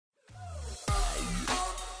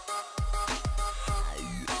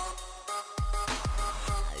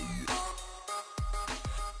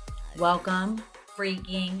Welcome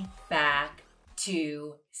freaking back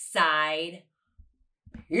to Side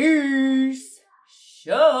Piece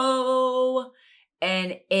Show.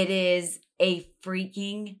 And it is a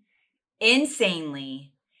freaking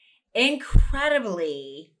insanely,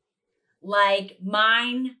 incredibly,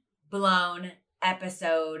 mind blown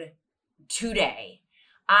episode today.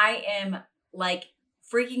 I am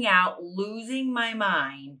freaking out, losing my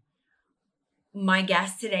mind. My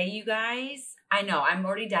guest today, you guys, I know I'm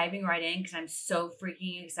already diving right in because I'm so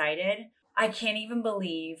freaking excited. I can't even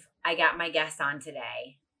believe I got my guest on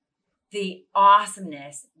today. The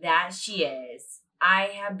awesomeness that she is. I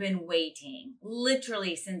have been waiting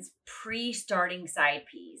literally since pre-starting Side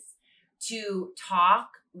Piece to talk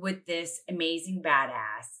with this amazing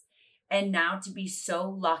badass. And now to be so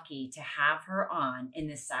lucky to have her on in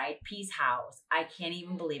the Side Piece house. I can't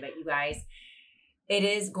even believe it, you guys. It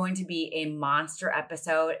is going to be a monster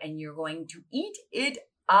episode and you're going to eat it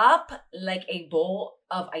up like a bowl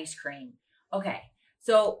of ice cream. Okay,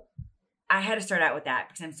 so I had to start out with that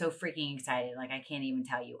because I'm so freaking excited. I can't even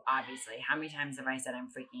tell you, obviously. How many times have I said I'm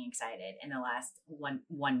freaking excited in the last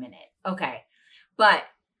one minute? Okay, but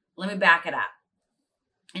let me back it up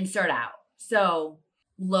and start out. So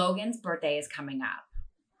Logan's birthday is coming up,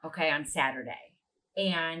 okay, on Saturday.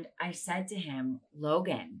 And I said to him,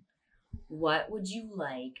 Logan, what would you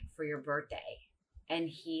like for your birthday? And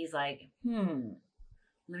he's like, let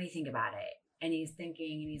me think about it. And he's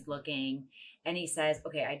thinking and he's looking and he says,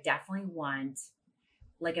 okay, I definitely want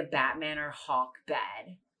a Batman or Hulk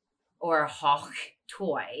bed or a Hulk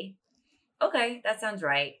toy. Okay, that sounds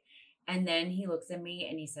right. And then he looks at me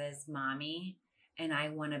and he says, Mommy, and I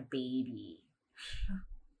want a baby.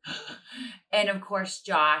 And of course,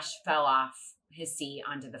 Josh fell off his seat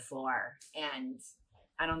onto the floor and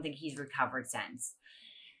I don't think he's recovered since.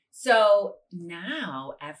 So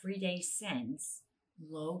now, every day since,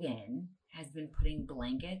 Logan has been putting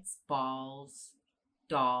blankets, balls,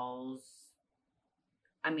 dolls,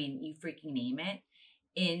 you freaking name it,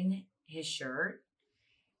 in his shirt.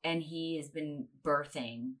 And he has been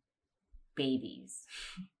birthing babies.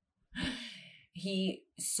 He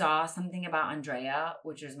saw something about Andrea,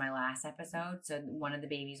 which was my last episode. So one of the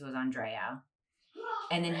babies was Andrea.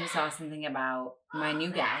 And then he saw something about my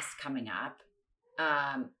new guest coming up.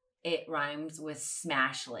 It rhymes with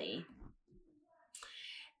Smashly.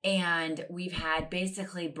 And we've had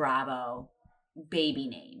basically Bravo baby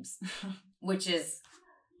names, which is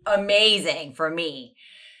amazing for me.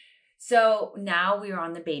 So now we are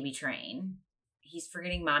on the baby train. He's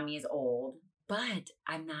forgetting Mommy is old. But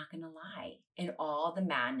I'm not going to lie. In all the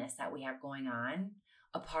madness that we have going on,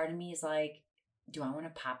 a part of me is like, do I want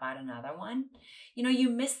to pop out another one? You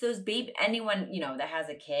miss those baby. Anyone, that has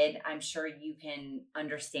a kid, I'm sure you can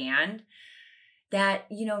understand that,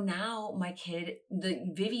 now my kid,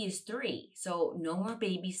 the Vivi is 3. So no more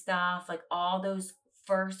baby stuff, all those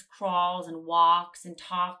first crawls and walks and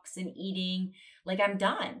talks and eating. I'm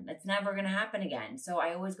done. That's never going to happen again. So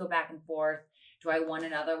I always go back and forth. Do I want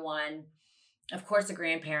another one? Of course, the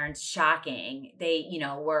grandparents, shocking. They,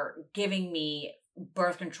 were giving me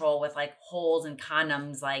birth control with holes and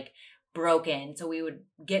condoms broken. So we would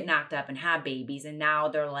get knocked up and have babies. And now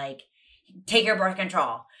they're take your birth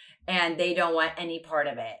control. And they don't want any part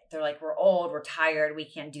of it. They're we're old, we're tired, we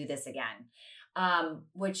can't do this again.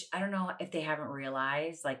 Which I don't know if they haven't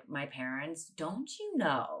realized, my parents, don't you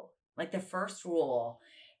know? The first rule,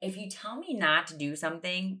 if you tell me not to do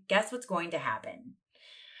something, guess what's going to happen?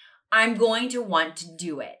 I'm going to want to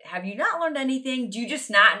do it. Have you not learned anything? Do you just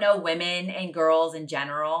not know women and girls in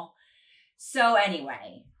general? So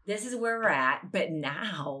anyway, this is where we're at. But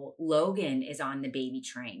now Logan is on the baby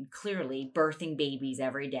train, clearly birthing babies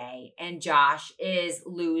every day. And Josh is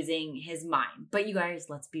losing his mind. But you guys,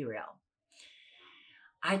 let's be real.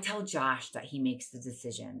 I tell Josh that he makes the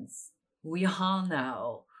decisions. We all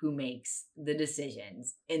know who makes the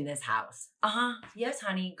decisions in this house. Yes,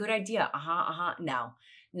 honey. Good idea.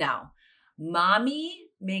 No. Mommy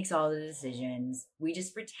makes all the decisions. We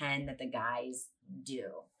just pretend that the guys do.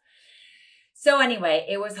 So anyway,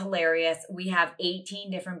 it was hilarious. We have 18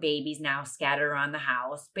 different babies now scattered around the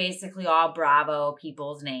house. Basically all Bravo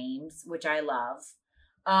people's names, which I love.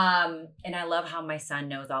 And I love how my son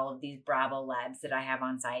knows all of these Bravo lebs that I have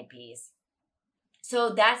on Side Piece.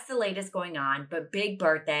 So that's the latest going on. But big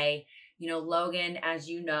birthday. Logan, as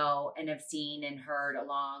you know, and have seen and heard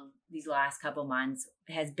along these last couple months,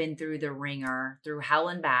 has been through the ringer, through hell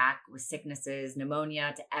and back with sicknesses,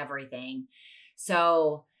 pneumonia, to everything.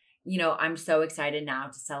 So, I'm so excited now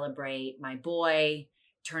to celebrate my boy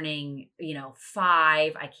turning,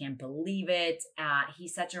 5. I can't believe it.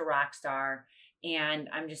 He's such a rock star and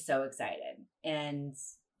I'm just so excited. And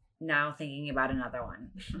now thinking about another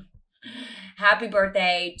one. Happy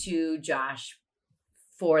birthday to Josh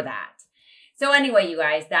for that. So anyway, you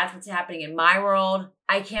guys, that's what's happening in my world.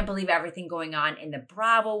 I can't believe everything going on in the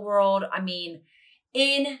Bravo world. I mean,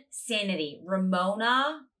 insanity.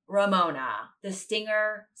 Ramona, the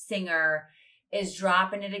Stinger singer, is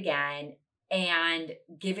dropping it again and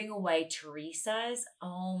giving away Teresa's.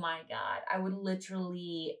 Oh my God. I would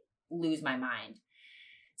literally lose my mind.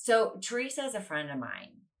 So Teresa is a friend of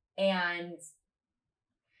mine, and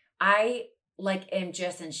I am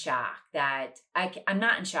just in shock that I'm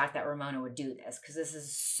not in shock that Ramona would do this, because this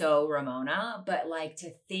is so Ramona, but like,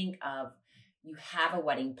 to think of, you have a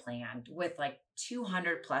wedding planned with like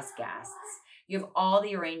 200 plus guests, you have all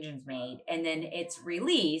the arrangements made, and then it's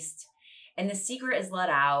released and the secret is let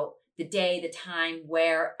out, the day, the time,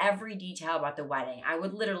 where, every detail about the wedding. I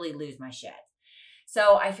would literally lose my shit.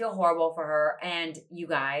 So I feel horrible for her. And you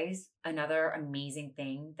guys, another amazing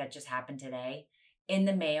thing that just happened today, in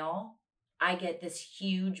the mail, I get this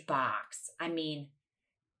huge box. I mean,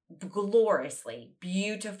 gloriously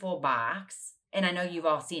beautiful box. And I know you've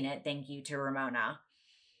all seen it. Thank you to Ramona.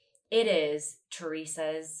 It is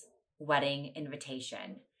Teresa's wedding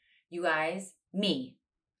invitation. You guys, me,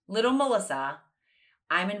 little Melissa,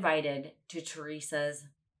 I'm invited to Teresa's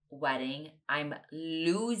wedding. I'm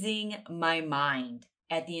losing my mind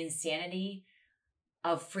at the insanity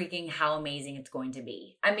of freaking how amazing it's going to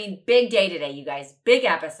be. I mean, big day today, you guys. Big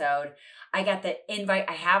episode. I got the invite.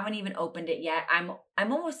 I haven't even opened it yet. I'm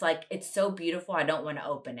almost like, it's so beautiful, I don't want to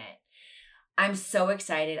open it. I'm so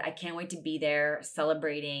excited. I can't wait to be there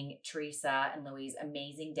celebrating Teresa and Louis'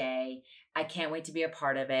 amazing day. I can't wait to be a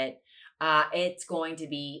part of it. It's going to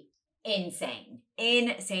be insane.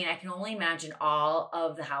 I can only imagine all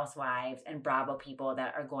of the housewives and Bravo people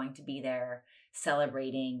that are going to be there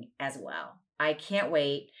celebrating as well. I can't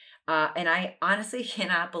wait. And I honestly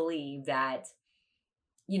cannot believe that,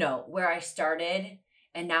 where I started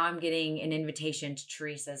and now I'm getting an invitation to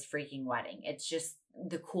Teresa's freaking wedding. It's just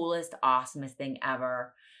the coolest, awesomest thing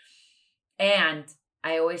ever. And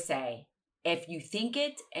I always say, if you think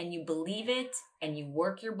it and you believe it and you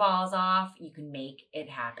work your balls off, you can make it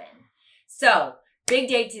happen. So, big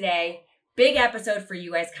day today. Big episode for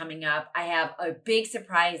you guys coming up. I have a big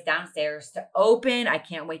surprise downstairs to open. I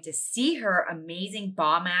can't wait to see her amazing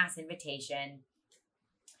bomb-ass invitation.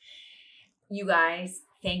 You guys,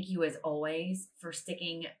 thank you as always for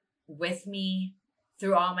sticking with me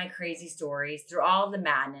through all my crazy stories, through all the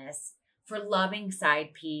madness, for loving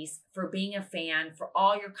Side Piece, for being a fan, for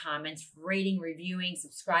all your comments, rating, reviewing,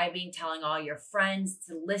 subscribing, telling all your friends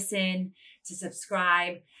to listen, to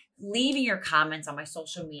subscribe, leaving your comments on my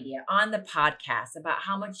social media, on the podcast about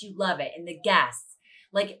how much you love it, and the guests.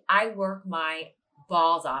 Like, I work my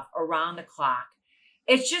balls off around the clock.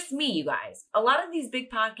 It's just me, you guys. A lot of these big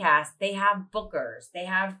podcasts, they have bookers, they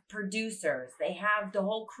have producers, they have the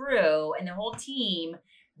whole crew and the whole team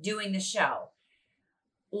doing the show.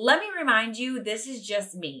 Let me remind you, this is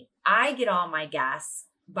just me. I get all my guests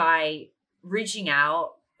by reaching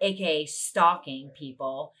out, aka stalking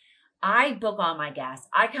people. I book all my guests.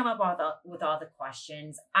 I come up with all the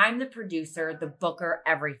questions. I'm the producer, the booker,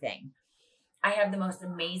 everything. I have the most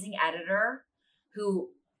amazing editor who,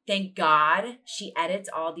 thank God, she edits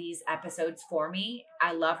all these episodes for me.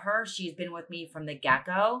 I love her. She's been with me from the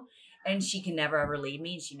get-go, and she can never ever leave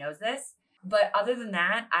me, and she knows this. But other than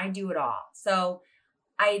that, I do it all. So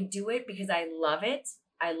I do it because I love it.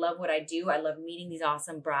 I love what I do. I love meeting these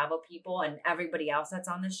awesome Bravo people and everybody else that's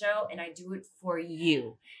on the show. And I do it for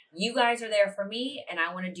you. You guys are there for me, and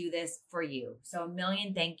I want to do this for you. So a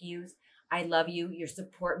million thank yous. I love you. Your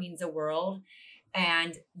support means the world.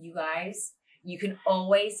 And you guys, you can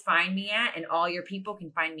always find me at, and all your people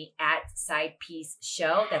can find me at Side Piece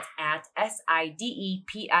Show. That's at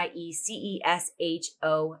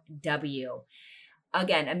SIDEPIECESHOW.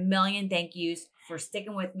 Again, a million thank yous for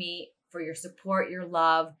sticking with me, for your support, your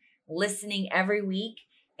love, listening every week.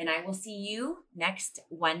 And I will see you next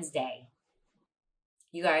Wednesday.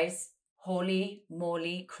 You guys, holy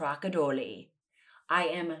moly crocodoli.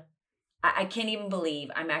 I can't even believe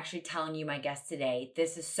I'm actually telling you my guest today.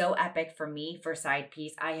 This is so epic for me, for Side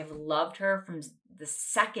Piece. I have loved her from the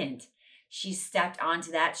second she stepped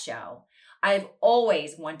onto that show. I've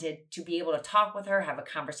always wanted to be able to talk with her, have a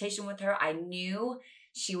conversation with her. I knew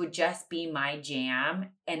she would just be my jam,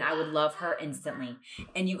 and I would love her instantly.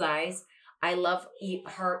 And you guys, I love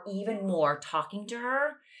her even more talking to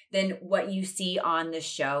her than what you see on the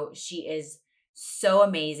show. She is so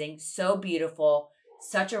amazing, so beautiful,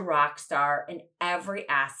 such a rock star in every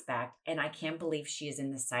aspect. And I can't believe she is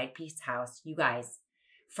in the Side Piece house. You guys,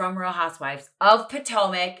 from Real Housewives of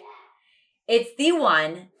Potomac, it's the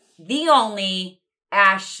one, the only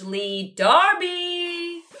Ashley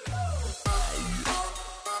Darby.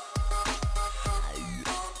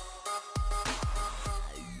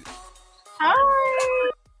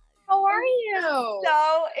 Hi, how are you?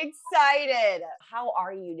 So excited. How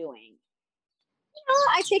are you doing?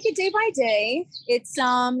 I take it day by day. It's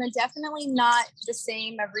definitely not the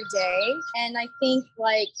same every day, and I think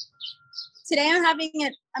like today I'm having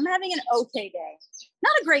an okay day,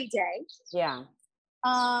 not a great day. Yeah.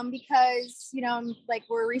 Because like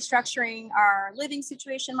we're restructuring our living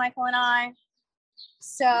situation, Michael and I.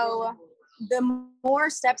 So the more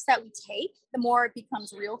steps that we take, the more it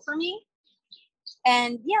becomes real for me.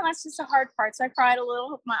 And yeah, that's just a hard part. So I cried a little.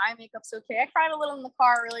 Hope my eye makeup's okay. I cried a little in the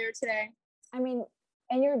car earlier today. I mean,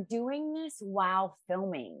 and you're doing this while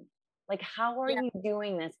filming. Like, how are you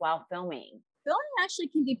doing this while filming? Filming actually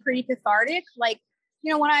can be pretty cathartic. Like,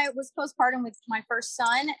 when I was postpartum with my first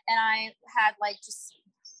son and I had like just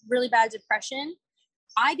really bad depression,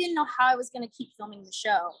 I didn't know how I was going to keep filming the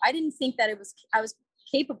show. I didn't think that I was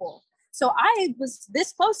capable. So I was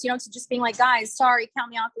this close, to just being like, guys, sorry, count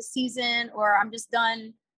me out this season, or I'm just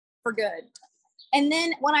done for good. And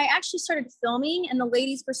then when I actually started filming and the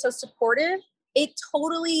ladies were so supportive, it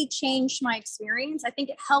totally changed my experience. I think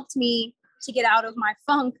it helped me to get out of my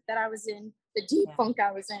funk that I was in, the deep funk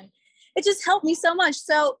I was in. It just helped me so much.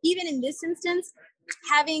 So even in this instance,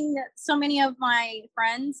 having so many of my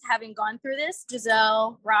friends having gone through this,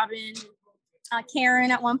 Giselle, Robin,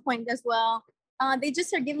 Karen at one point as well, they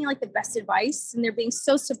just are giving me like the best advice, and they're being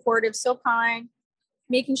so supportive, so kind,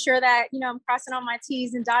 making sure that, I'm crossing all my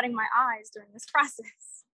T's and dotting my I's during this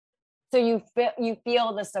process. So you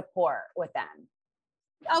feel the support with them?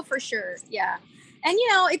 Oh, for sure. Yeah. And,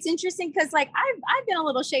 it's interesting because like I've been a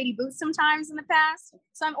little shady boots sometimes in the past.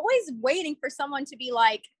 So I'm always waiting for someone to be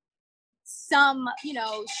like some,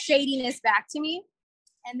 shadiness back to me.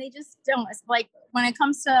 And they just don't. It's like when it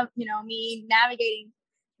comes to, me navigating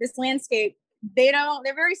this landscape, they're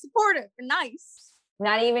very supportive and nice.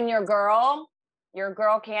 Not even your girl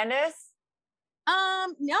Candace?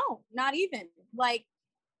 No, not even. Like,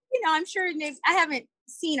 I'm sure I haven't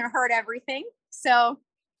seen or heard everything. So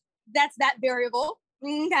that's that variable.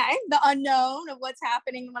 Okay. The unknown of what's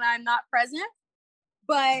happening when I'm not present.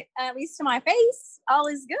 But at least to my face, all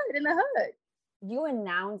is good in the hood. You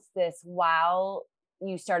announced this while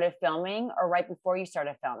you started filming or right before you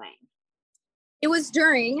started filming? It was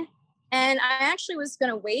during, and I actually was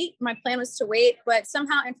going to wait. My plan was to wait, but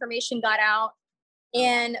somehow information got out.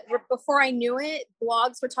 And before I knew it,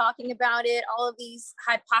 blogs were talking about it. All of these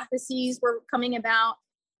hypotheses were coming about.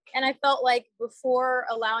 And I felt like before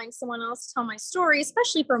allowing someone else to tell my story,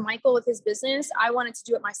 especially for Michael with his business, I wanted to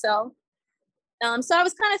do it myself. So I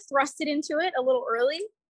was kind of thrusted into it a little early,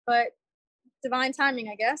 but divine timing,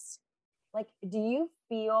 I guess. Like, do you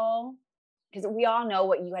feel, because we all know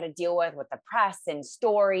what you had to deal with the press and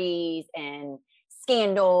stories and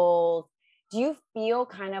scandals. Do you feel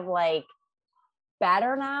kind of like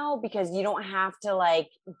better now because you don't have to like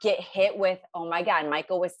get hit with, oh my God,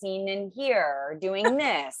 Michael was seen in here doing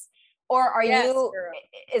this? Or are you, girl.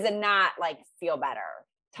 Is it not like feel better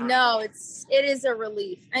time? No, it is a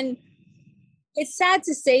relief. And it's sad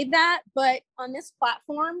to say that, but on this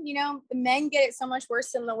platform, the men get it so much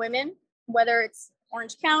worse than the women, whether it's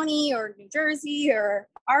Orange County or New Jersey or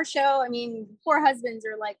our show. I mean, poor husbands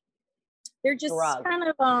are like, they're just kind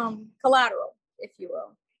of collateral, if you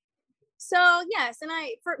will. So yes, and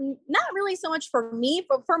for not really so much for me,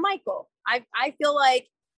 but for Michael, I feel like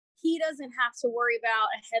he doesn't have to worry about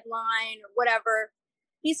a headline or whatever.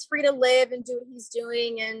 He's free to live and do what he's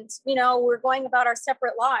doing. And, we're going about our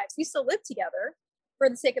separate lives. We still live together for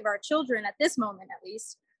the sake of our children at this moment, at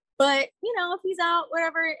least. But, if he's out,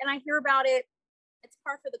 whatever, and I hear about it, it's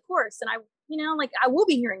par for the course. And I will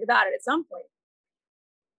be hearing about it at some point.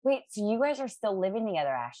 Wait, so you guys are still living together,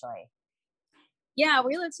 Ashley? Yeah,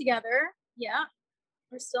 we live together. Yeah.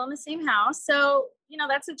 We're still in the same house. So,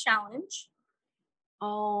 that's a challenge.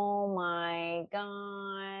 Oh my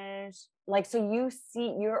gosh. Like, so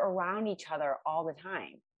you're around each other all the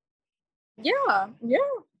time. Yeah. Yeah.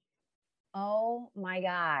 Oh my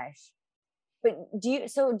gosh. But do you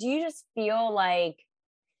just feel like,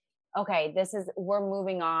 okay, we're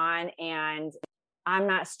moving on and I'm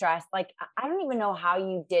not stressed. Like, I don't even know how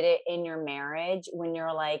you did it in your marriage when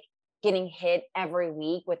you're like getting hit every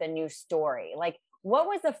week with a new story. Like, what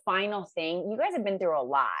was the final thing? You guys have been through a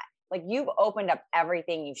lot. Like, you've opened up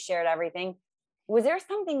everything, you've shared everything. Was there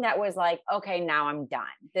something that was like, okay, now I'm done.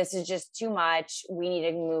 This is just too much. We need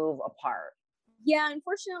to move apart. Yeah,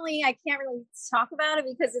 unfortunately, I can't really talk about it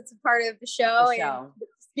because it's a part of the show. And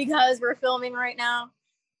because we're filming right now.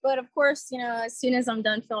 But of course, as soon as I'm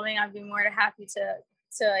done filming, I'd be more than happy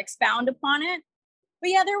to expound upon it. But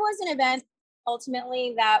yeah, there was an event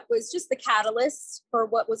ultimately that was just the catalyst for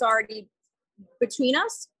what was already between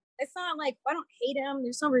us. It's not like I don't hate him.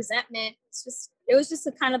 There's no resentment. It was just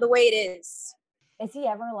kind of the way it is. Is he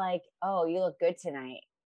ever like, oh, you look good tonight?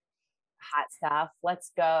 Hot stuff.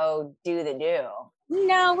 Let's go do the do.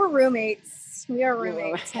 No, we're roommates. We are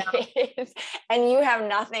roommates now. And you have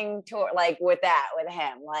nothing to like with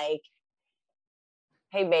him. Like,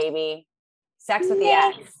 hey, baby, sex with the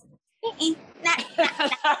ex. I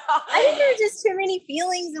think there's just too many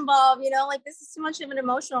feelings involved, like this is too much of an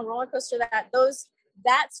emotional roller coaster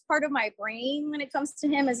that's part of my brain when it comes to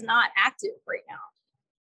him is not active right now.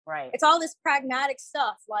 Right. It's all this pragmatic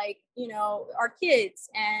stuff, like, our kids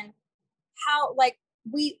and how, like,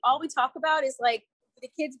 all we talk about is like the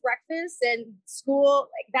kids' breakfast and school.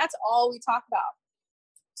 Like, that's all we talk about.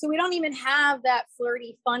 So we don't even have that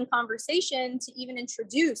flirty, fun conversation to even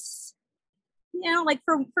introduce. Like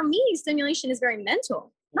for me, stimulation is very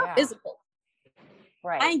mental, not physical.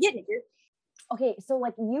 Right. I ain't getting it, dude. Okay, so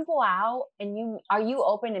like you go out and are you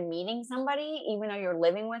open to meeting somebody even though you're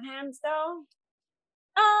living with him still?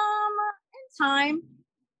 In time,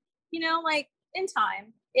 like in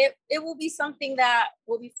time, it will be something that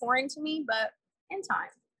will be foreign to me, but in time.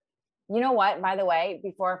 You know what, by the way,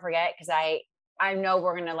 before I forget, because I know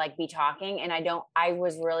we're going to like be talking and I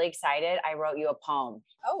was really excited. I wrote you a poem.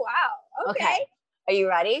 Oh, wow. Okay. Are you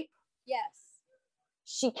ready? Yes.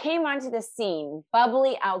 She came onto the scene,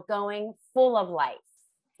 bubbly, outgoing, full of life,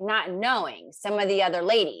 not knowing some of the other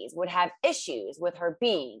ladies would have issues with her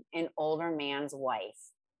being an older man's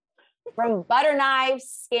wife. From butter knives,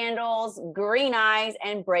 scandals, green eyes,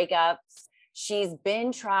 and breakups, she's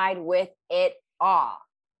been tried with it all.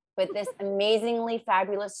 But this amazingly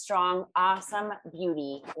fabulous, strong, awesome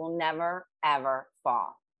beauty will never, ever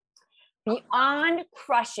fall. Beyond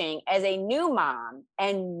crushing as a new mom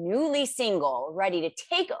and newly single, ready to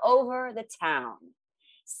take over the town.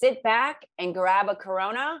 Sit back and grab a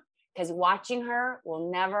Corona because watching her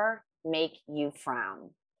will never make you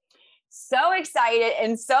frown. So excited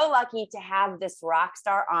and so lucky to have this rock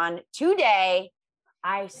star on today.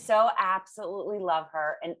 I so absolutely love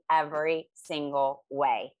her in every single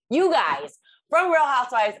way. You guys, from Real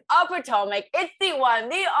Housewives of Potomac, it's the one,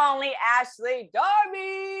 the only Ashley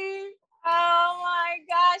Darby. Oh my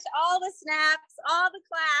gosh, all the snaps, all the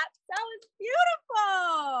claps. That was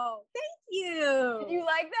beautiful. Thank you. Did you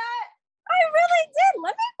like that? I really did.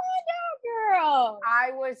 Let me find out, girl.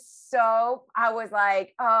 I was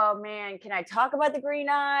like, oh man, can I talk about the green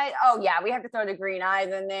eyes? Oh yeah, we have to throw the green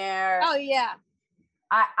eyes in there. Oh yeah.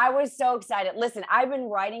 I was so excited. Listen, I've been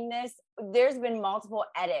writing this. There's been multiple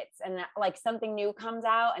edits and like something new comes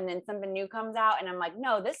out and then something new comes out. And I'm like,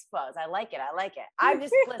 no, this flows. I like it.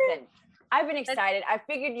 Listen, I've been excited. I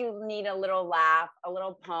figured you need a little laugh, a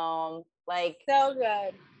little poem. Like, so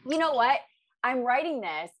good. You know what? I'm writing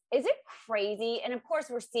this. Is it crazy? And of course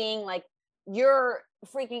we're seeing like you're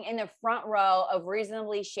freaking in the front row of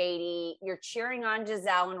Reasonably Shady. You're cheering on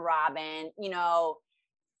Giselle and Robin,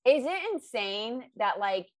 Is it insane that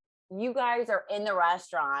like you guys are in the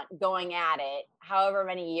restaurant going at it however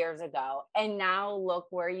many years ago and now look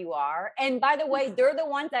where you are? And by the way, they're the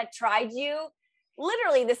ones that tried you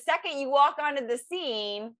literally the second you walk onto the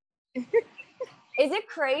scene. Is it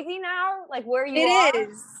crazy now? Like where you are? It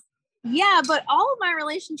is. Yeah, but all of my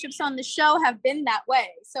relationships on the show have been that way.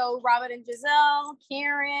 So Robin and Giselle,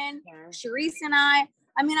 Karen, Charisse and I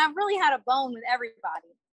mean, I've really had a bone with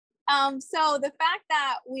everybody. So the fact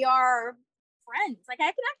that we are friends, like I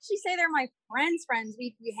can actually say they're my friends.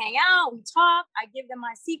 We hang out, we talk, I give them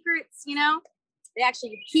my secrets, they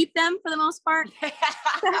actually keep them for the most part.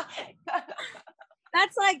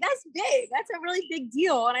 That's big. That's a really big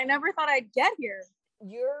deal. And I never thought I'd get here.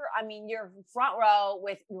 You're front row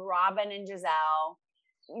with Robin and Giselle,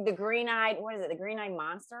 the green-eyed, what is it? The green-eyed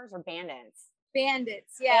monsters or bandits?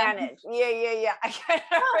 Bandits, yeah. Bandits. Yeah. I can't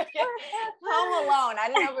remember. Home Alone. I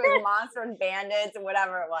didn't know if it was Monster and Bandits or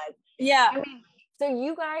whatever it was. Yeah. So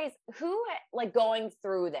you guys, who like going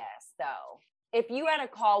through this though, if you had to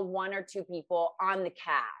call one or two people on the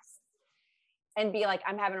cast and be like,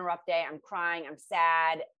 I'm having a rough day, I'm crying, I'm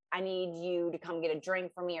sad, I need you to come get a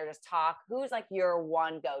drink for me or just talk, who's like your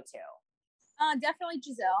one go-to? Definitely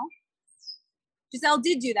Giselle. Giselle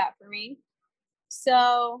did do that for me.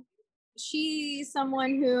 So she's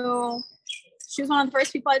someone she was one of the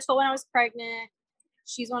first people I told when I was pregnant.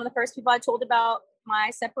 She's one of the first people I told about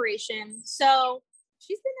my separation. So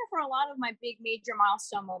she's been there for a lot of my big major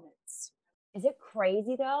milestone moments. Is it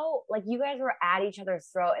crazy though? Like you guys were at each other's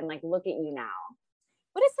throat and like, look at you now.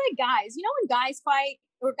 But it's like guys, when guys fight,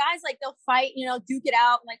 or guys like they'll fight, you know, duke it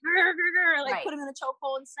out, like, like Right. put them in a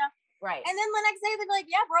chokehold and stuff. Right. And then the next day they're like,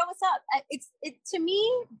 yeah, bro, what's up? It to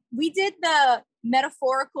me, we did the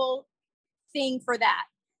metaphorical thing for that.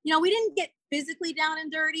 You know, we didn't get physically down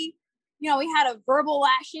and dirty. You know, we had a verbal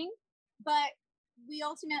lashing, but we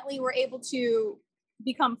ultimately were able to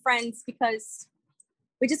become friends because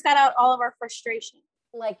we just got out all of our frustration.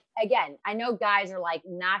 Like, again, I know guys are like,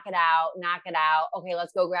 knock it out. Okay,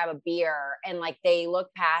 let's go grab a beer. And like, they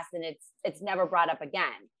look past and it's never brought up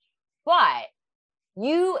again. But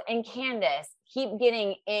you and Candace keep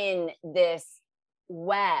getting in this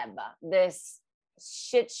web, this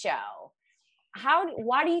shit show.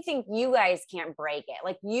 Why do you think you guys can't break it?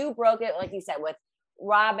 Like, you broke it, like you said, with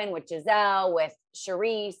Robin, with Giselle, with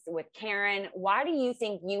Charisse, with Karen. Why do you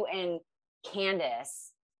think you and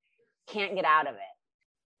Candace can't get out of it?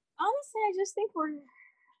 Honestly, I just think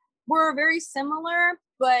we're very similar,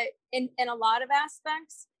 but in a lot of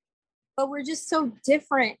aspects, but we're just so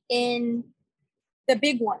different in the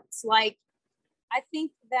big ones. Like, I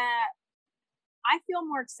think that I feel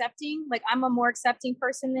more accepting. Like, I'm a more accepting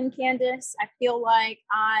person than Candace. I feel like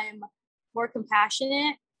I'm more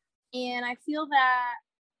compassionate, and I feel that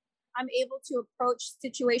I'm able to approach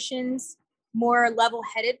situations more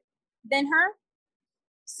level-headed than her.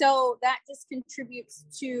 So that just contributes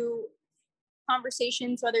to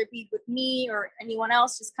conversations, whether it be with me or anyone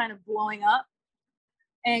else, just kind of blowing up.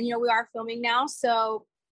 And, you know, we are filming now, so,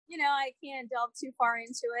 you know, I can't delve too far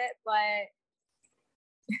into it, but.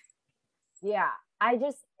 Yeah. I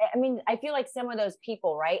mean, I feel like some of those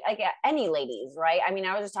people, right? Like any ladies, right? I mean,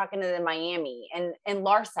 I was just talking to them in Miami and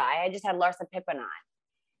Larsa, I just had Larsa Pippen on.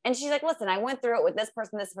 And she's like, listen, I went through it with this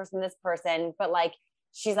person, but like,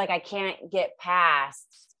 she's like, I can't get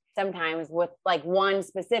past sometimes with like one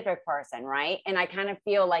specific person, right? And I kind of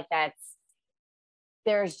feel like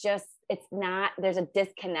there's a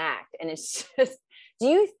disconnect. And it's just, do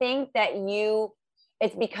you think that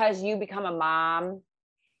it's because you become a mom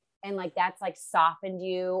and like that's like softened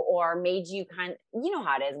you or made you you know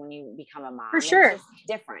how it is when you become a mom? For sure. It's just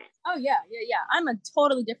different. Oh yeah. I'm a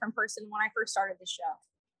totally different person when I first started the show.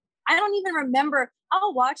 I don't even remember.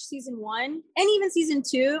 I'll watch season 1 and even season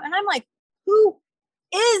 2, and I'm like, who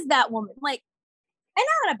is that woman? Like, and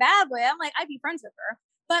not in a bad way. I'm like, I'd be friends with her,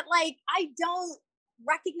 but like, I don't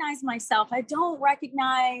recognize myself. I don't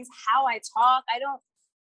recognize how I talk.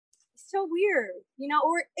 It's so weird, you know,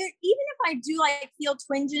 even if I do like feel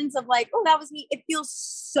twinges of like, oh, that was me, it feels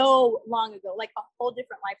so long ago, like a whole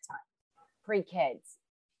different lifetime. Pre-kids.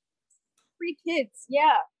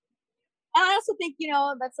 Yeah. And I also think, you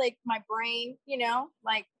know, that's like my brain, you know,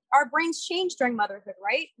 like our brains change during motherhood,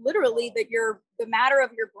 right? Literally the matter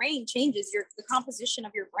of your brain changes, the composition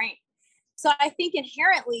of your brain. So I think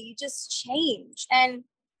inherently you just change. And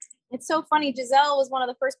it's so funny. Giselle was one of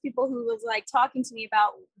the first people who was like talking to me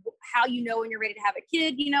about how you know when you're ready to have a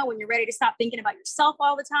kid, you know, when you're ready to stop thinking about yourself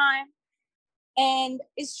all the time. And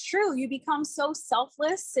it's true. You become so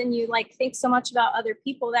selfless and you like think so much about other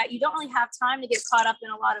people that you don't really have time to get caught up in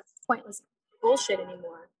a lot of pointless bullshit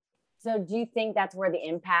anymore. So do you think that's where the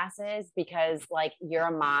impasse is? Because like you're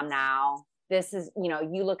a mom now. This is, you know,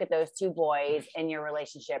 you look at those two boys in your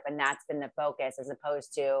relationship and that's been the focus as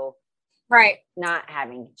opposed to right, not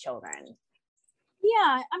having children.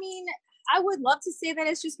 Yeah. I mean, I would love to say that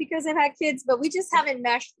it's just because I've had kids, but we just haven't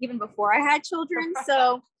meshed even before I had children.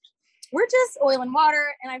 So we're just oil and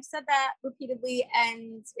water. And I've said that repeatedly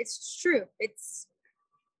and it's true. It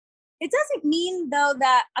doesn't mean though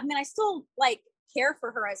that, I mean, I still like care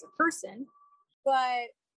for her as a person, but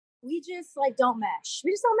we just like don't mesh.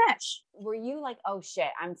 We just don't mesh. Were you like, oh shit,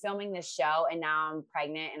 I'm filming this show and now I'm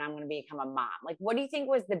pregnant and I'm going to become a mom? Like, what do you think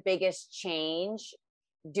was the biggest change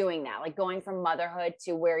doing that? Like going from motherhood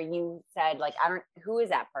to where you said like, who is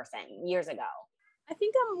that person years ago? I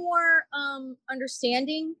think I'm more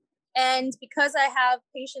understanding. And because I have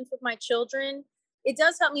patience with my children, it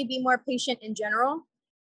does help me be more patient in general.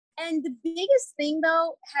 And the biggest thing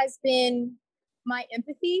though has been my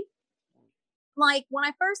empathy. Like when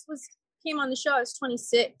I first came on the show, I was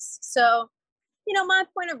 26. So, you know, my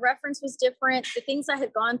point of reference was different. The things I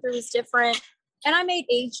had gone through was different. And I made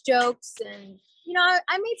age jokes and, you know,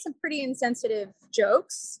 I made some pretty insensitive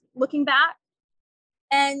jokes looking back.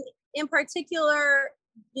 And in particular,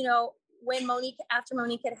 you know, when after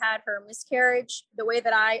Monique had her miscarriage, the way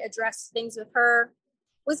that I addressed things with her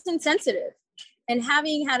was insensitive. And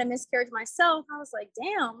having had a miscarriage myself, I was like,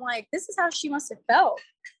 damn, like this is how she must have felt.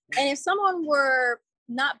 And if someone were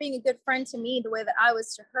not being a good friend to me the way that I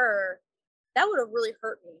was to her, that would have really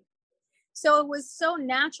hurt me. So it was so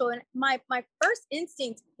natural. And my first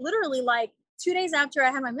instinct, literally like 2 days after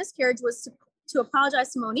I had my miscarriage, was to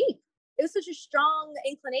apologize to Monique. It was such a strong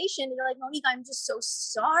inclination. And you're like, Monique, I'm just so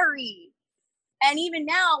sorry. And even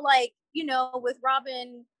now, like, you know, with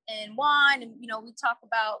Robin and Juan, and, you know, we talk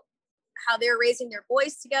about how they're raising their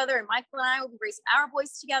boys together, and Michael and I will be raising our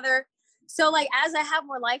boys together. So like, as I have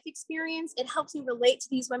more life experience, it helps me relate to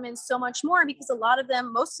these women so much more, because a lot of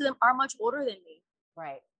them, most of them are much older than me.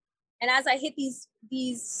 Right. And as I hit these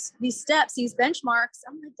steps, these benchmarks,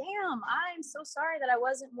 I'm like, damn, I'm so sorry that I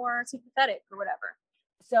wasn't more sympathetic or whatever.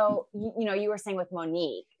 So, you know, you were saying with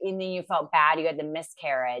Monique, and then you felt bad, you had the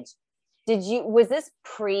miscarriage. Was this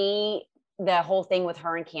pre the whole thing with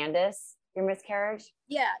her and Candace, your miscarriage?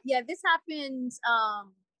 Yeah. This happened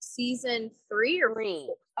season 3 or 3.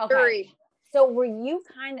 4. Okay. 3. So were you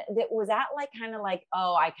was that like kind of like,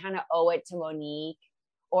 oh, I kind of owe it to Monique,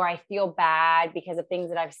 or I feel bad because of things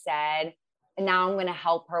that I've said, and now I'm going to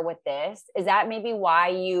help her with this? Is that maybe why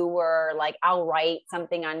you were like, I'll write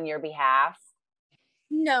something on your behalf?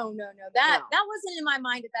 No. That wasn't in my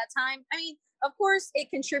mind at that time. I mean, of course, it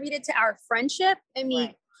contributed to our friendship and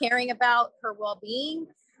me caring about her well-being.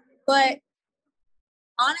 But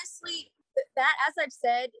honestly, that, as I've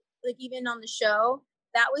said, like even on the show,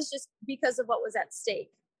 that was just because of what was at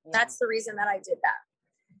stake. Yeah. That's the reason that I did that.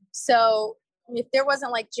 So if there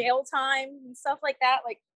wasn't like jail time and stuff like that,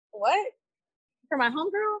 like what? For my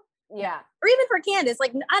homegirl? Yeah. Or even for Candace,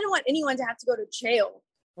 like I don't want anyone to have to go to jail.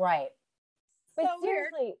 Right. But so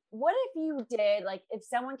seriously, weird. What if you did, like, if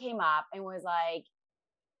someone came up and was like,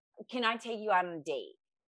 can I take you out on a date?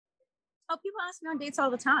 Oh, people ask me on dates all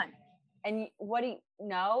the time. And what do you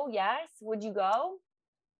know? Yes. Would you go?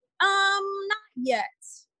 Not yet.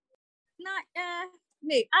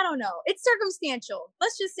 Maybe. I don't know. It's circumstantial.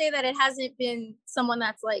 Let's just say that it hasn't been someone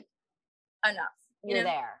that's like enough. You're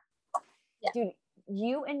there. Yeah. Dude,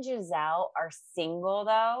 you and Giselle are single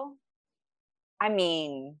though. I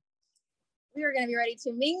mean, we were going to be ready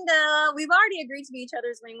to mingle. We've already agreed to be each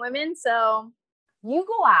other's wing women. So you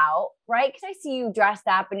go out, right? Because I see you dressed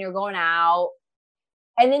up and you're going out.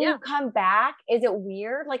 And then you come back. Is it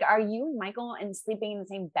weird? Like, are you and Michael sleeping in the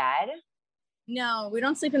same bed? No, we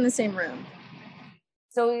don't sleep in the same room.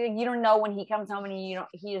 So you don't know when he comes home, and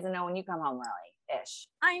he doesn't know when you come home, really, ish.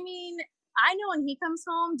 I mean, I know when he comes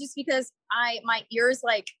home just because my ears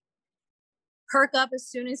like perk up as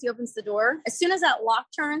soon as he opens the door. As soon as that lock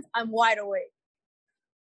turns, I'm wide awake.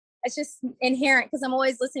 It's just inherent because I'm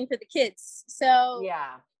always listening for the kids. So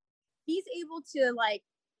yeah, he's able to like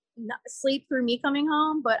not sleep through me coming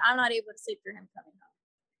home, but I'm not able to sleep through him coming home.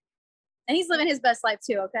 And he's living his best life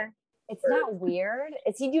too. Okay. It's not weird.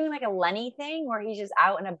 Is he doing like a Lenny thing where he's just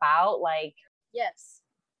out and about? Like, yes.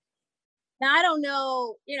 Now I don't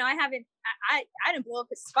know. You know, I didn't blow up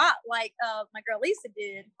his spot like my girl Lisa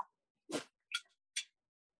did.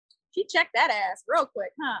 She checked that ass real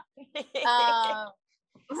quick, huh?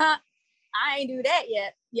 I ain't do that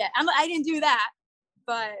yet. Yeah, I didn't do that,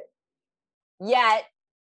 but yet.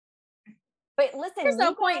 But listen, there's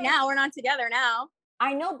no point now. We're not together now.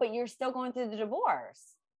 I know, but you're still going through the divorce.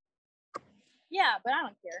 Yeah, but I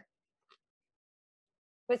don't care.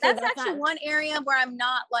 But that's actually one area where I'm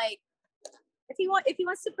not like, if he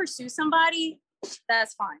wants to pursue somebody,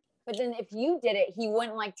 that's fine. But then if you did it, he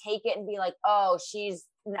wouldn't like take it and be like, oh, she's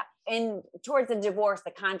in towards the divorce,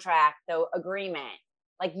 the contract, the agreement,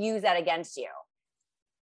 like use that against you.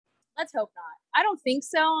 Let's hope not. I don't think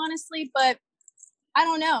so, honestly, but I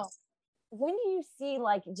don't know. When do you see,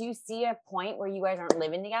 like, do you see a point where you guys aren't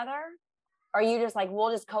living together? Or are you just like,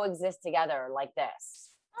 we'll just coexist together like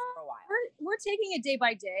this for a while? We're taking it day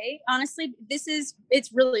by day. Honestly,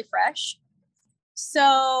 it's really fresh.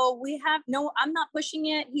 So I'm not pushing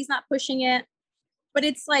it. He's not pushing it, but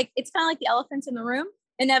it's kind of like the elephant in the room.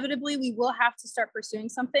 Inevitably, we will have to start pursuing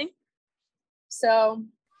something. So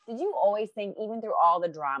did you always think, even through all the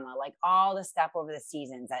drama, like all the stuff over the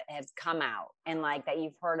seasons that have come out and like that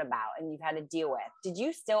you've heard about and you've had to deal with, did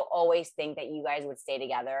you still always think that you guys would stay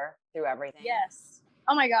together through everything? Yes.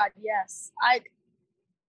 Oh my God. Yes. I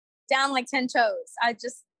down like 10 toes.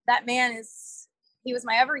 That man he was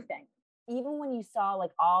my everything. Even when you saw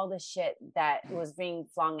like all the shit that was being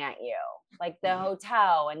flung at you, like the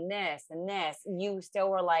hotel and this, you still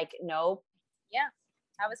were like, nope. Yeah.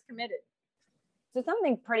 I was committed. So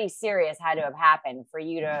something pretty serious had to have happened for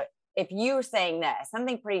you to, if you're saying this,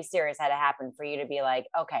 something pretty serious had to happen for you to be like,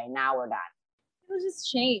 okay, now we're done. It was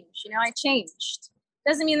just change. I changed.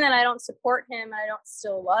 Doesn't mean that I don't support him. I don't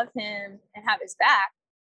still love him and have his back.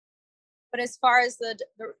 But as far as the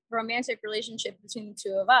romantic relationship between the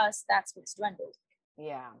two of us, that's what's dwindled.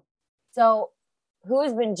 Yeah. So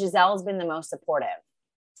Giselle's been the most supportive?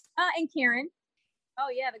 And Karen. Oh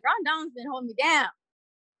yeah, the Grand Dame's been holding me down.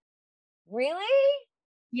 Really?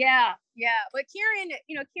 Yeah. But Karen,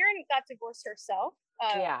 Karen got divorced herself,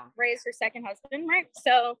 Yeah. raised her second husband, right?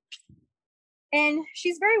 So, and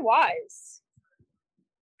she's very wise.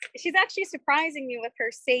 She's actually surprising me with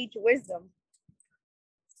her sage wisdom.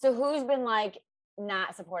 So who's been like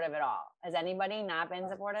not supportive at all? Has anybody not been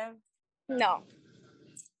supportive? No,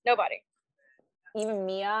 nobody. Even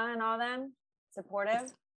Mia and all them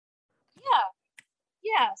supportive? Yeah.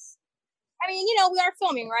 Yes. I mean, we are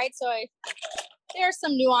filming, right? So there are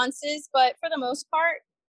some nuances, but for the most part,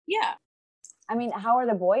 yeah. I mean, how are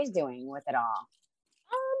the boys doing with it all?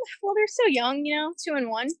 Well, they're so young, 2 and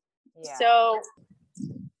 1. Yeah. So,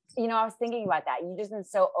 I was thinking about that. You've just been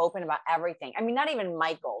so open about everything. I mean, not even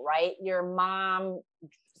Michael, right? Your mom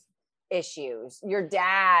issues, your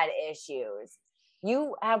dad issues.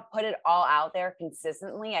 You have put it all out there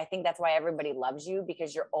consistently. I think that's why everybody loves you,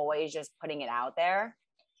 because you're always just putting it out there.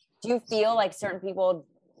 Do you feel like certain people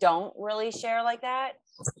don't really share like that?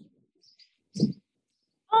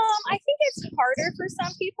 I think it's harder for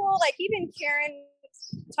some people. Like even Karen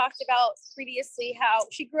talked about previously how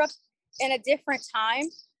she grew up in a different time.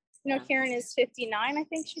 Karen is 59, I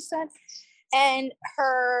think she said. And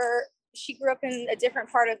she grew up in a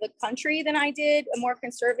different part of the country than I did, a more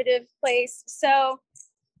conservative place. So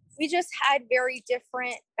we just had very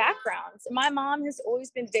different backgrounds. My mom has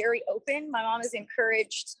always been very open. My mom has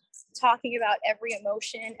encouraged talking about every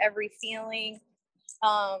emotion, every feeling,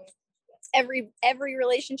 every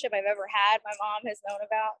relationship I've ever had, my mom has known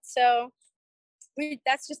about. So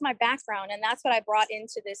that's just my background. And that's what I brought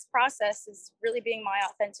into this process, is really being my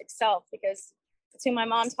authentic self, because it's who my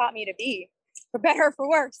mom taught me to be, for better or for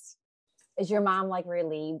worse. Is your mom like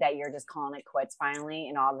relieved that you're just calling it quits finally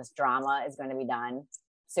and all this drama is going to be done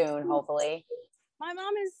soon, hopefully? My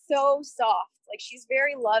mom is so soft. Like, she's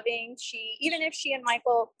very loving. Even if she and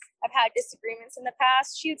Michael have had disagreements in the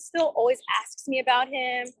past, she still always asks me about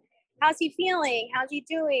him. How's he feeling? How's he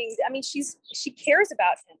doing? I mean, she cares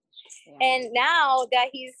about him. Yeah. And now that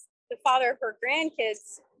he's the father of her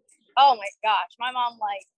grandkids, oh my gosh, my mom,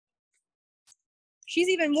 she's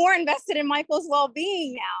even more invested in Michael's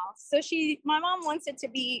well-being now. So my mom wants it to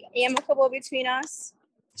be amicable between us.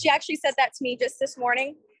 She actually said that to me just this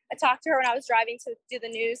morning. I talked to her when I was driving to do the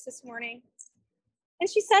news this morning, and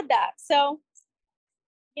she said that. So,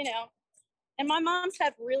 and my mom's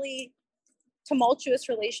had really tumultuous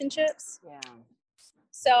relationships. Yeah.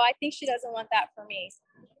 So I think she doesn't want that for me,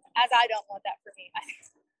 as I don't want that for me.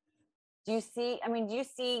 Do you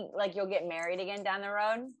see like you'll get married again down the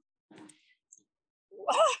road?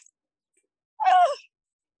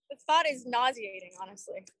 The thought is nauseating,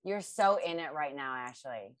 honestly. You're so in it right now,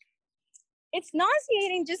 Ashley. It's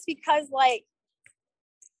nauseating just because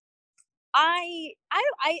I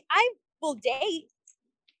will date,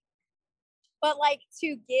 but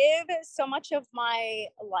to give so much of my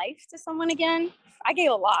life to someone again, I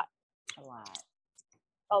gave a lot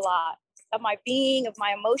of my being, of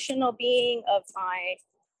my emotional being, of my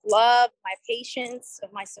love, my patience,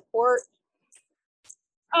 of my support.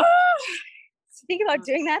 To think about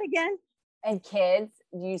doing that again. And kids,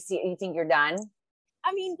 you think you're done?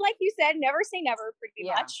 I mean, like you said, never say never, pretty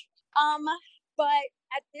much. But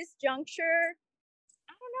at this juncture,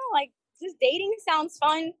 I don't know, just dating sounds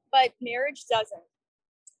fun, but marriage doesn't.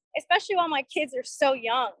 Especially while my kids are so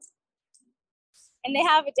young. And they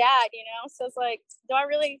have a dad, so it's do I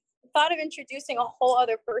really thought of introducing a whole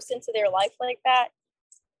other person to their life like that?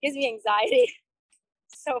 Gives me anxiety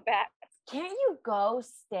so bad. Can't you go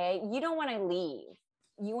stay? You don't want to leave.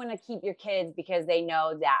 You want to keep your kids because they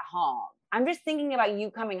know that home. I'm just thinking about you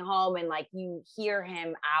coming home and you hear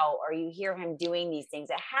him out or you hear him doing these things.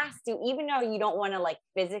 It has to, even though you don't want to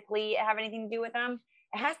physically have anything to do with them,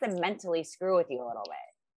 it has to mentally screw with you a little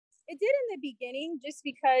bit. It did in the beginning, just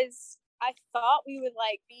because I thought we would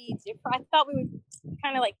be different. I thought we would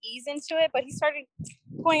kind of ease into it, but he started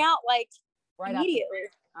going out right immediately.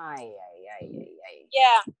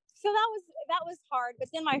 Yeah. So that was hard. But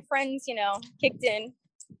then my friends, kicked in,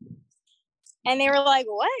 and they were like,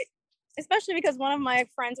 "What?" Especially because one of my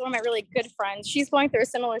really good friends, she's going through a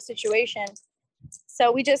similar situation.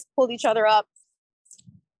 So we just pulled each other up.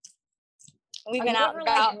 We've been out and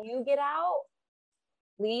about. You get out,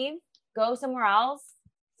 leave, go somewhere else,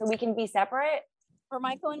 so we can be separate. For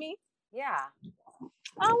Michael and me? Yeah.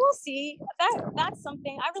 We'll see. That's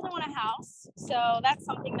something. I really want a house, so that's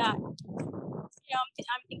something that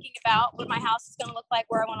I'm thinking about what my house is going to look like,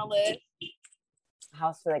 where I want to live.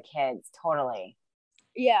 House for the kids, totally.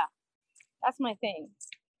 Yeah, that's my thing.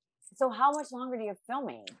 So how much longer do you have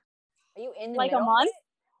filming? Are you in the a month?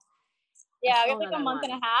 Yeah, we have a month month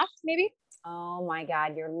and a half, maybe. Oh my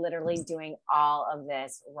God, you're literally doing all of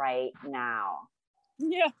this right now.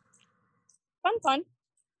 Yeah. Fun.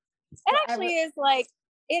 It actually is like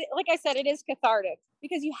it. Like I said, it is cathartic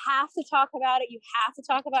because you have to talk about it. You have to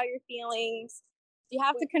talk about your feelings. You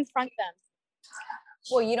have to confront them.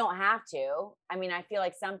 Well, you don't have to. I mean, I feel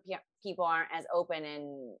like some people aren't as open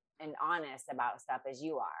and honest about stuff as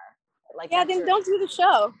you are. Like, yeah, then don't do the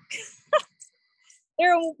show.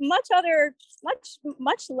 There are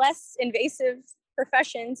much less invasive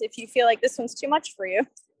professions if you feel like this one's too much for you.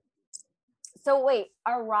 So wait,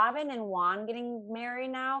 are Robin and Juan getting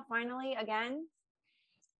married now, finally, again?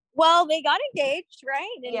 Well, they got engaged,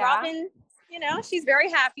 right? And Yeah. Robin, she's very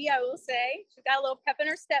happy, I will say. She's got a little pep in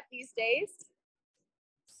her step these days.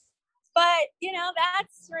 But, that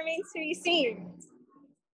remains to be seen.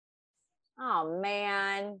 Oh,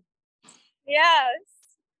 man. Yes.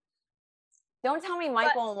 Don't tell me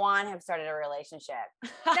Michael and Juan have started a relationship.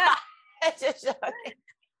 No. Just joking.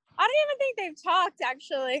 I don't even think they've talked,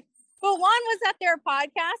 actually. But Juan was at their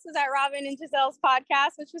podcast, was at Robin and Giselle's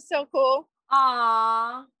podcast, which was so cool.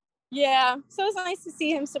 Aww. Yeah. So it was nice to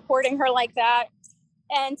see him supporting her like that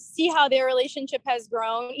and see how their relationship has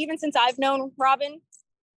grown, even since I've known Robin,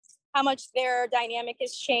 how much their dynamic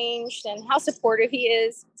has changed and how supportive he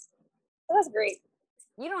is. So that's great.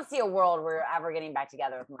 You don't see a world where you're ever getting back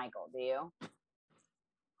together with Michael, do you?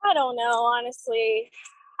 I don't know, honestly.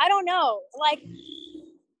 I don't know. I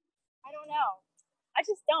don't know. I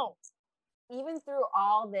just don't. Even through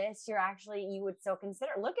all this, you would still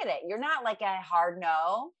consider, look at it. You're not like a hard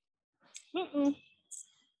no. Mm-mm.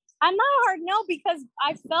 I'm not a hard no because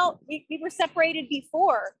I felt we were separated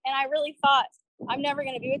before and I really thought I'm never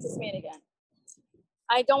going to be with this man again.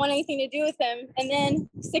 I don't want anything to do with him. And then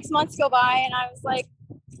 6 months go by and I was like,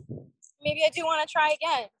 maybe I do want to try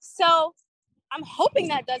again. So I'm hoping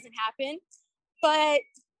that doesn't happen. But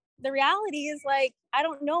the reality is I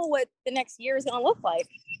don't know what the next year is going to look like.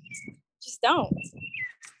 Just don't.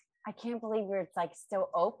 I can't believe you're still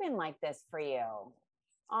open like this for you.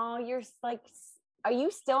 Oh, you're are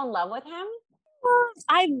you still in love with him?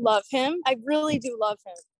 I love him. I really do love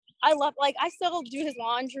him. I still do his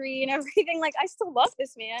laundry and everything. I still love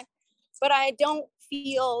this man, but I don't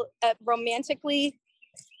feel romantically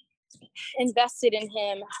invested in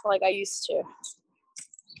him like I used to.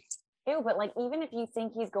 Ew, but even if you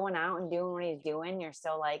think he's going out and doing what he's doing, you're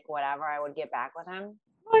still whatever, I would get back with him.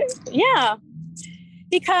 Yeah,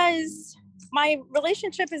 because my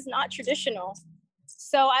relationship is not traditional.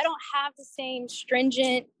 So I don't have the same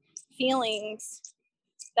stringent feelings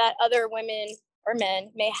that other women or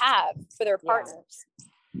men may have for their partners.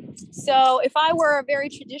 Yeah. So if I were a very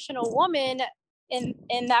traditional woman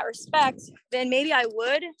in that respect, then maybe I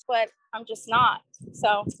would, but I'm just not.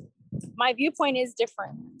 So my viewpoint is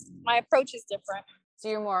different. My approach is different. So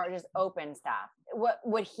you're more just open stuff. What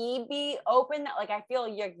would he be open? I feel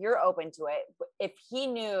you're open to it. If he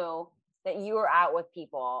knew that you were out with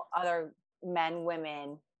people, other men,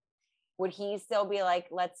 women, would he still be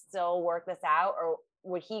let's still work this out, or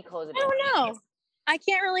would he close it? I don't know. I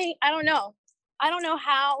don't know. I don't know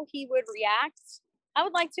how he would react. I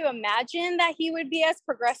would like to imagine that he would be as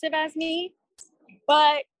progressive as me,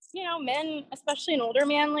 but men, especially an older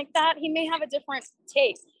man like that, he may have a different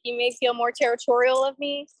take. He may feel more territorial of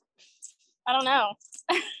me. I don't know.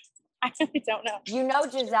 I really don't know.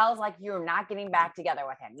 Giselle's you're not getting back together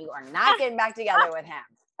with him. You are not getting back together with him.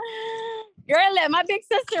 Girl, my big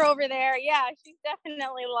sister over there. Yeah, she's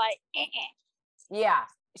definitely Yeah,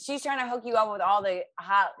 she's trying to hook you up with all the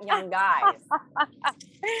hot young guys.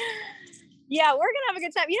 Yeah, we're gonna have a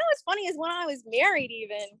good time. What's funny is when I was married,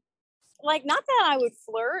 even not that I would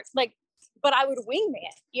flirt, but I would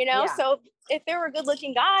wingman. Yeah. So if there were a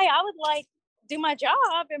good-looking guy, I would do my job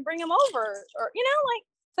and bring him over, or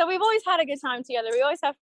So we've always had a good time together. We always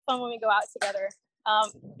have fun when we go out together.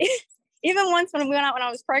 Even once when we went out when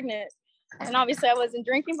I was pregnant, and obviously I wasn't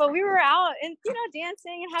drinking, but we were out and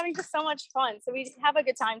dancing and having just so much fun. So we have a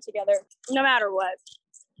good time together, no matter what.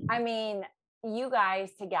 I mean, you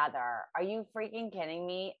guys together, are you freaking kidding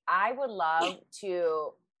me? I would love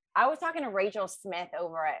to. I was talking to Rachel Smith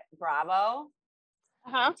over at Bravo.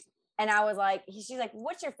 Uh-huh. And I was she's like,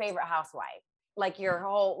 what's your favorite housewife? Your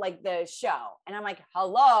whole, the show. And I'm like,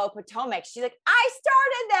 hello, Potomac. She's like, I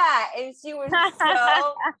started that. And she was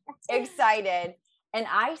so excited. And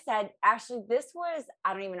I said, actually, this was,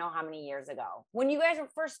 I don't even know how many years ago, when you guys were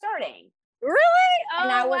first starting. Really? Oh,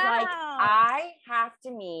 and I was I have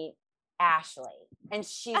to meet Ashley. And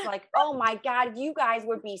she's like, oh my God, you guys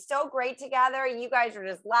would be so great together. You guys are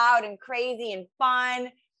just loud and crazy and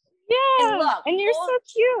fun. Yeah. And look, and you're so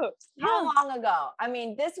cute. How long ago? I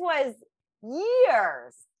mean, this was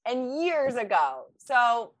years. and years ago.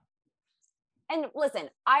 So, and listen,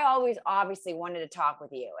 I always obviously wanted to talk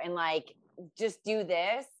with you and like just do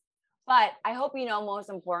this. But I hope you know, most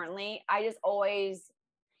importantly, I just always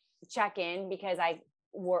check in because I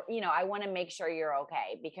want to make sure you're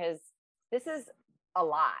okay, because this is a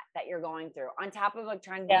lot that you're going through on top of like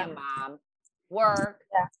trying to be a mom, work,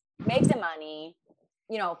 make the money,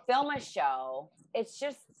 film a show. It's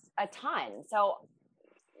just a ton. So,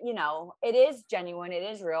 it is genuine. It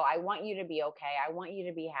is real. I want you to be okay. I want you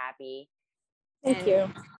to be happy. Thank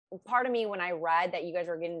you. Part of me, when I read that you guys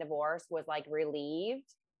were getting divorced, was like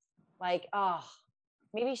relieved. Like, oh,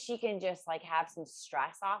 maybe she can just like have some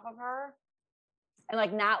stress off of her and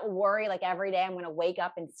like not worry like every day I'm going to wake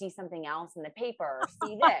up and see something else in the paper or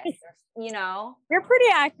see this, You're pretty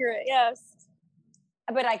accurate. Yes.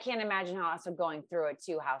 But I can't imagine how also going through it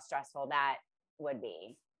too, how stressful that would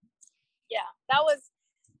be. Yeah, that was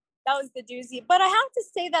the doozy. But I have to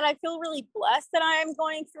say that I feel really blessed that I'm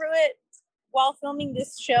going through it while filming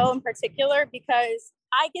this show in particular, because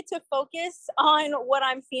I get to focus on what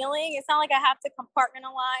I'm feeling. It's not like I have to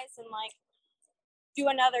compartmentalize and like do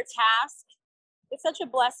another task. It's such a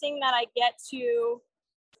blessing that I get to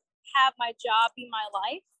have my job be my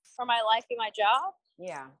life, or my life be my job.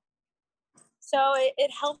 Yeah. So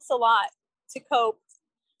it helps a lot to cope.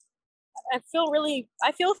 I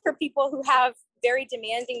feel for people who have very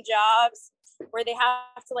demanding jobs where they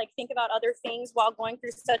have to like think about other things while going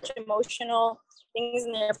through such emotional things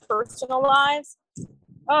in their personal lives.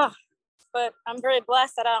 Oh, but I'm very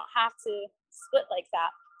blessed that I don't have to split like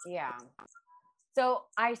that. Yeah. So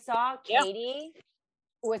I saw Katie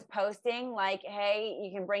was posting like, hey,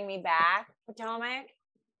 you can bring me back, Potomac.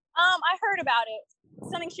 I heard about it.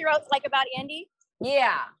 Something she wrote like about Andy.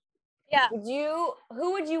 Yeah. Yeah.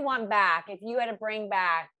 Who would you want back if you had to bring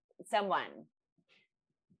back someone?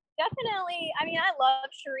 Definitely. I mean, I love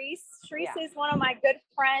Charisse. Charisse is one of my good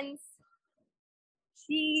friends.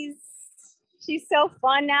 She's so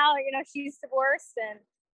fun now. She's divorced and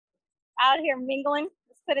out here mingling.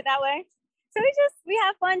 Let's put it that way. So we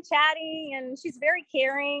have fun chatting, and she's very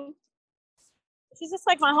caring. She's just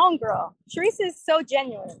like my homegirl. Charisse is so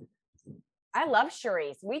genuine. I love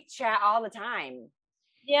Charisse. We chat all the time.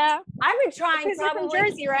 Yeah. I've been trying. Because you're from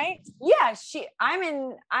Jersey, right? Yeah. I'm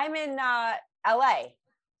in LA.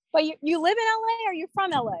 But you live in LA, or are you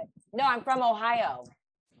from LA? No, I'm from Ohio.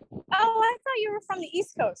 Oh, I thought you were from the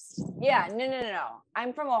East Coast. Yeah, no.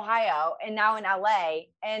 I'm from Ohio and now in LA.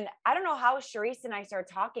 And I don't know how Charisse and I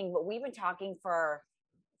started talking, but we've been talking for,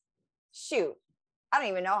 I don't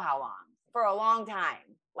even know how long, for a long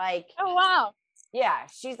time. Like, oh, wow. Yeah,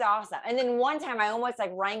 she's awesome. And then one time I almost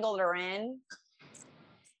like wrangled her in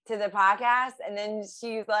to the podcast. And then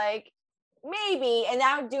she's like, maybe. And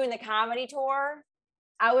now doing the comedy tour,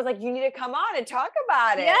 I was like, you need to come on and talk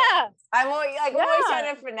about it. Yeah. I'm always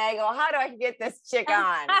trying to finagle. How do I get this chick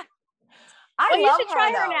on? I love you should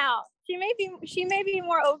try her her now. She may be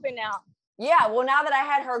more open now. Yeah. Well, now that I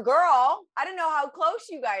had her girl, I didn't know how close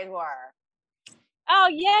you guys were. Oh,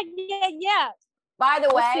 yeah. By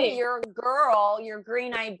the way, your girl, your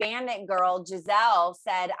Green Eye Bandit girl, Giselle,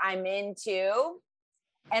 said, I'm in too.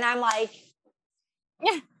 And I'm like,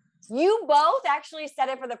 yeah. You both actually said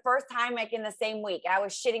it for the first time, like in the same week. I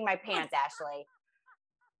was shitting my pants, Ashley.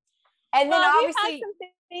 And then obviously, we've had some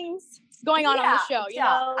things going on the show.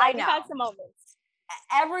 I know. We've had some moments.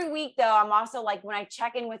 Every week, though, I'm also like, when I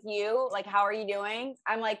check in with you, like, how are you doing?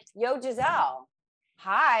 I'm like, yo, Giselle,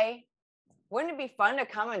 hi. Wouldn't it be fun to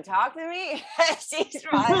come and talk to me? She's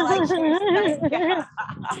probably like,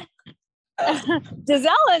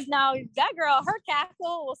 Giselle is now that girl. Her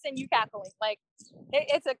cackle will send you cackling. Like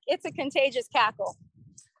it's a contagious cackle.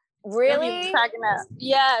 Really? Cracking up.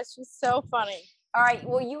 Yeah, she's so funny. All right.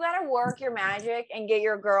 Well, you got to work your magic and get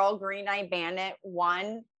your girl Green Eye Bandit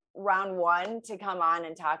round one to come on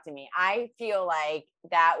and talk to me. I feel like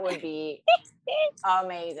that would be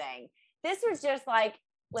amazing. This was just like,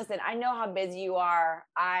 listen, I know how busy you are.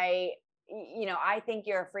 I think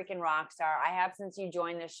you're a freaking rock star. I have since you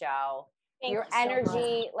joined the show. Your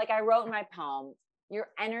energy, like I wrote in my poem, your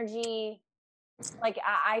energy, like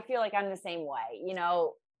I feel like I'm the same way,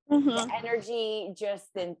 the energy,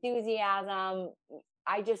 just the enthusiasm.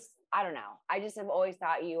 I don't know. I just have always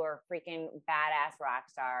thought you were a freaking badass rock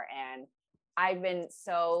star. And I've been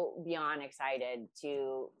so beyond excited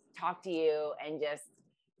to talk to you and just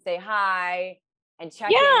say hi and check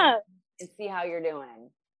in and see how you're doing.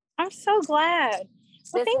 I'm so glad.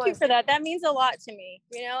 Well, thank you for that. That means a lot to me,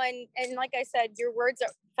 and like I said, your words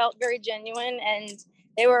felt very genuine and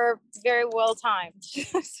they were very well timed.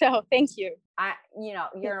 So thank you.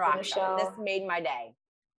 You're a rock star. This made my day.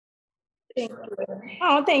 Thank you.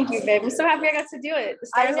 Oh, thank you, babe. I'm so happy I got to do it.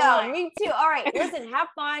 I know, me too. All right, listen, have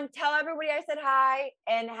fun. Tell everybody I said hi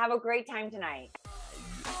and have a great time tonight.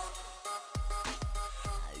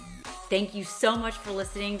 Thank you so much for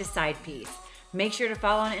listening to Side Piece. Make sure to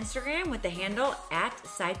follow on Instagram with the handle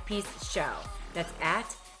 @SidePieceShow. That's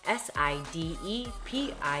at SIDEPIECESHOW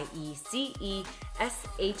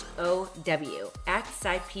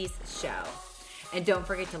 @SidePieceShow. And don't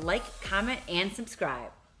forget to like, comment, and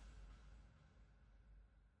subscribe.